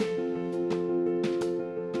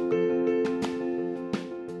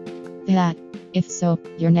that? If so,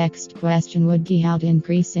 your next question would be how to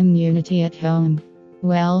increase immunity at home.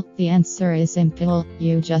 Well, the answer is simple.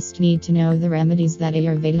 You just need to know the remedies that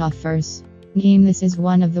Ayurveda offers. Neem, this is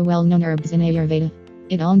one of the well-known herbs in Ayurveda.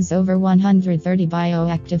 It owns over 130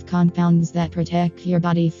 bioactive compounds that protect your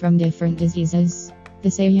body from different diseases.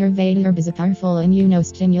 This Ayurveda herb is a powerful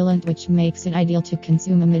immunostimulant which makes it ideal to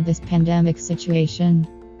consume amid this pandemic situation.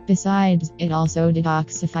 Besides, it also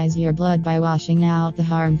detoxifies your blood by washing out the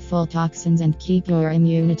harmful toxins and keep your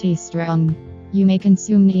immunity strong. You may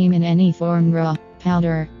consume neem in any form, raw,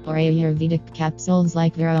 powder, or Ayurvedic capsules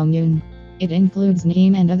like Viromune. It includes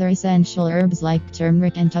neem and other essential herbs like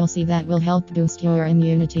turmeric and tulsi that will help boost your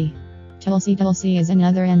immunity. Tulsi is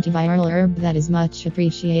another antiviral herb that is much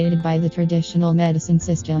appreciated by the traditional medicine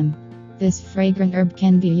system. This fragrant herb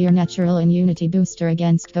can be your natural immunity booster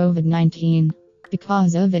against COVID-19.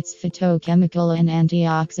 Because of its phytochemical and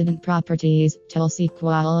antioxidant properties, tulsi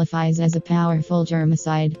qualifies as a powerful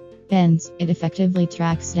germicide. Hence, it effectively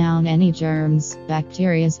tracks down any germs,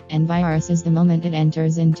 bacteria, and viruses the moment it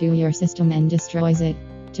enters into your system and destroys it.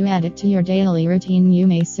 To add it to your daily routine, you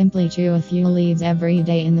may simply chew a few leaves every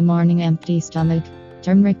day in the morning, empty stomach.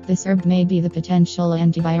 Turmeric, this herb may be the potential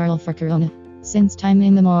antiviral for corona. Since time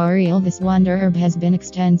immemorial, this wonder herb has been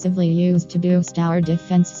extensively used to boost our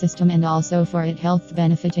defense system and also for its health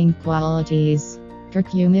benefiting qualities.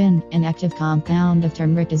 Curcumin, an active compound of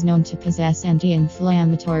turmeric, is known to possess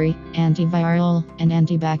anti-inflammatory, antiviral, and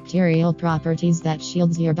antibacterial properties that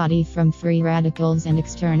shields your body from free radicals and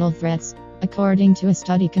external threats. According to a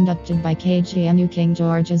study conducted by KGMU, King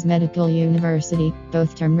George's Medical University,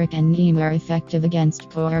 both turmeric and neem are effective against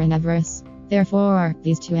coronavirus. Therefore,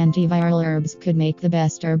 these two antiviral herbs could make the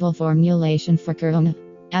best herbal formulation for corona.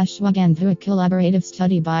 Ashwagandha, a collaborative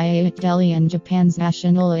study by IIT Delhi and Japan's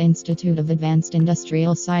National Institute of Advanced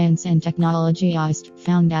Industrial Science and Technology (AIST),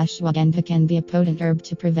 found ashwagandha can be a potent herb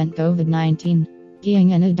to prevent COVID-19.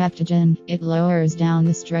 Being an adaptogen, it lowers down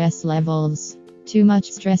the stress levels. Too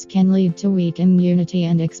much stress can lead to weak immunity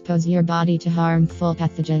and expose your body to harmful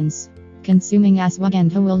pathogens. Consuming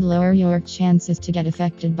ashwagandha will lower your chances to get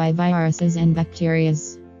affected by viruses and bacteria.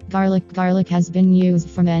 Garlic has been used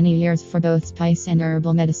for many years for both spice and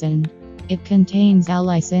herbal medicine. It contains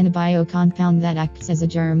allicin, a biocompound that acts as a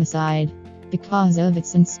germicide. Because of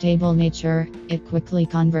its unstable nature, it quickly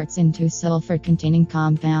converts into sulfur-containing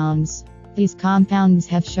compounds. These compounds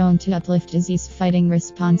have shown to uplift disease-fighting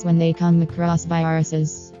response when they come across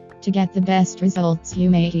viruses. To get the best results, you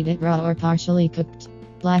may eat it raw or partially cooked.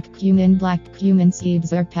 Black cumin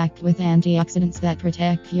seeds are packed with antioxidants that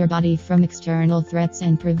protect your body from external threats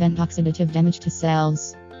and prevent oxidative damage to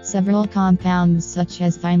cells. Several compounds such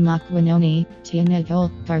as thymoquinone,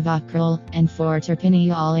 thionyl, carvacrol, and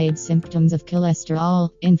 4-terpineol aid symptoms of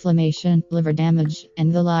cholesterol, inflammation, liver damage,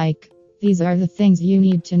 and the like. These are the things you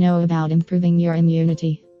need to know about improving your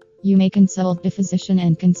immunity. You may consult a physician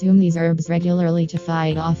and consume these herbs regularly to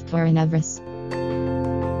fight off coronavirus.